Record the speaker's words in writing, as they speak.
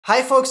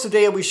Hi folks,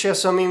 today I will share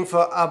some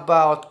info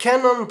about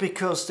Canon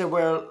because there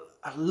were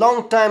a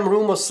long time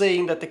rumors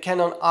saying that the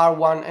Canon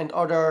R1 and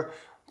other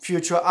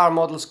future R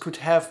models could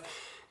have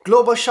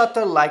global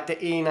shutter like the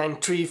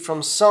A9 III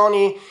from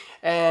Sony,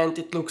 and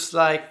it looks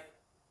like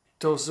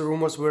those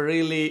rumors were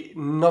really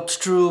not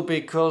true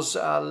because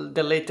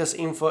the latest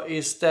info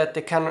is that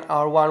the Canon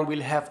R1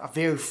 will have a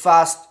very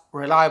fast,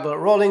 reliable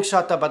rolling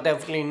shutter, but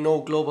definitely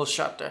no global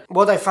shutter.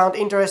 What I found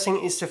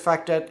interesting is the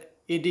fact that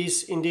it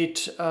is indeed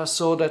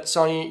so that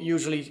Sony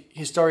usually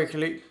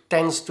historically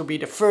tends to be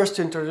the first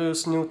to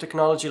introduce new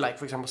technology, like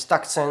for example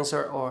stack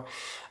sensor or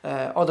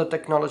other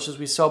technologies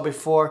we saw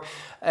before,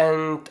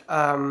 and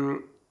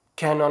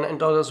Canon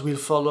and others will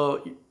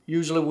follow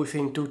usually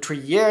within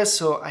 2-3 years.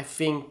 So I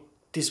think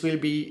this will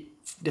be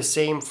the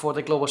same for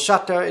the global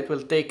shutter. It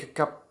will take a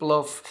couple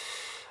of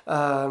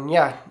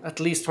at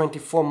least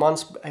 24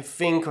 months, I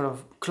think, or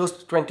close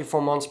to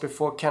 24 months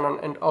before Canon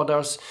and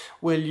others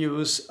will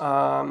use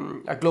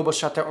a global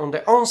shutter on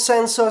their own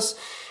sensors.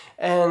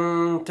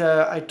 And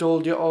I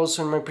told you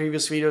also in my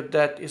previous video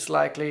that it's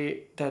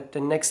likely that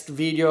the next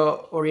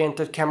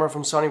video-oriented camera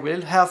from Sony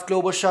will have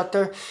global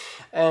shutter.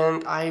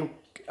 And I'm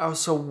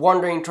also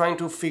wondering, trying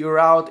to figure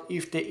out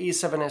if the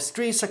A7S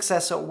III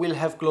successor will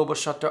have global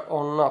shutter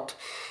or not.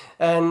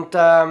 And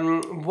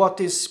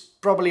what is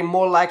probably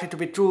more likely to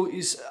be true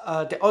is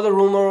the other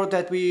rumor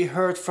that we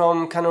heard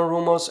from Canon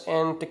Rumors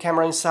and the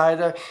Camera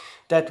Insider,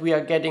 that we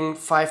are getting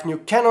 5 new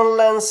Canon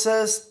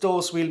lenses.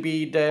 Those will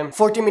be the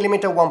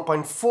 40mm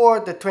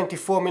 1.4, the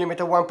 24mm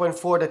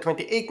 1.4, the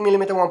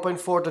 28mm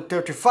 1.4, the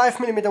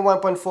 35mm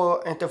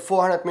 1.4, and the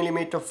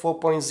 400mm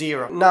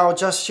 4.0. Now,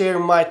 just share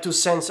my 2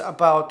 cents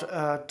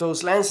about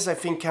those lenses. I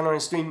think Canon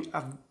is doing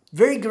a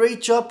very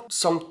great job.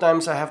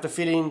 Sometimes I have the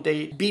feeling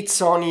they beat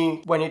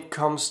Sony when it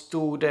comes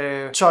to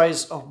the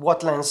choice of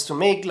what lens to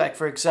make. Like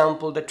for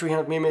example, the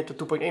 300mm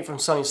 2.8 from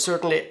Sony is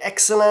certainly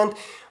excellent,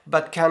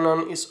 but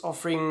Canon is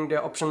offering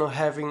the option of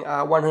having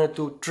a 100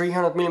 to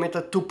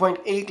 300mm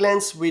 2.8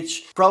 lens,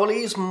 which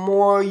probably is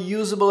more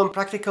usable and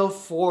practical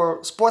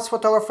for sports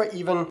photographer,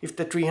 even if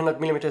the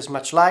 300mm is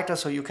much lighter,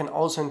 so you can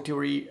also in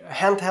theory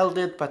handheld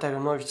it, but I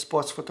don't know if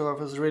sports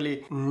photographers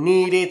really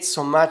need it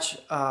so much.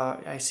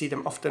 I see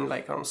them often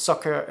like on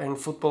soccer and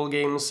football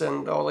games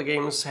and all the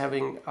games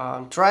having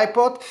a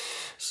tripod,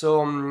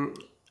 so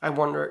I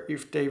wonder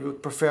if they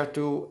would prefer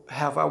to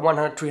have a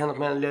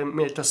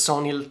 100-300mm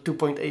Sony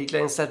 2.8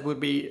 lens that would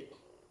be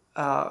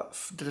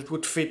that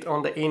would fit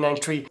on the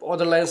A9 III.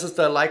 Other lenses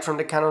that I like from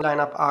the Canon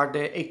lineup are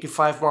the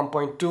 85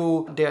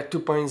 1.2, their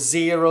 2.0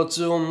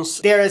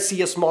 zooms. There I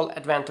see a small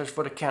advantage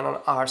for the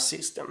Canon R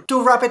system.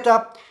 To wrap it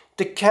up,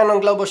 the Canon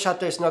global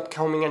shutter is not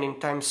coming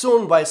anytime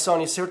soon, while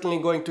Sony is certainly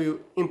going to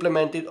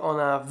implement it on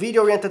a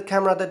video-oriented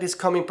camera that is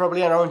coming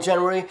probably around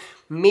January,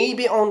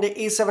 maybe on the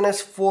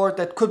A7S IV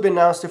that could be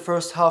announced the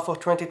first half of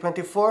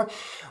 2024,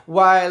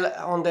 while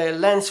on the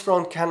lens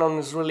front Canon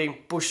is really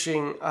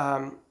pushing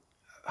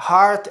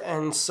hard,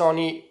 and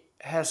Sony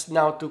has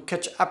now to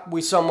catch up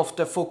with some of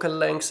the focal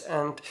lengths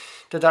and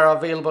that are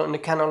available in the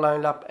Canon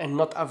lineup and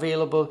not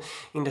available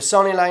in the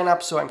Sony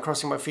lineup. So I'm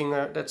crossing my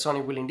finger that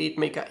Sony will indeed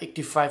make a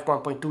 85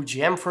 1.2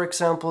 GM, for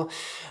example.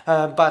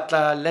 But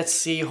let's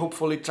see,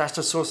 hopefully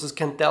trusted sources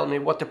can tell me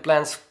what the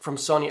plans from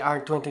Sony are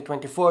in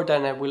 2024.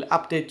 Then I will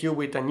update you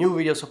with a new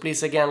video. So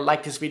please again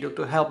like this video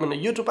to help me in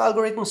the YouTube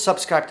algorithm.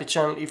 Subscribe to the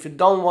channel if you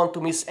don't want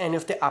to miss any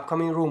of the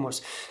upcoming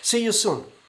rumors. See you soon.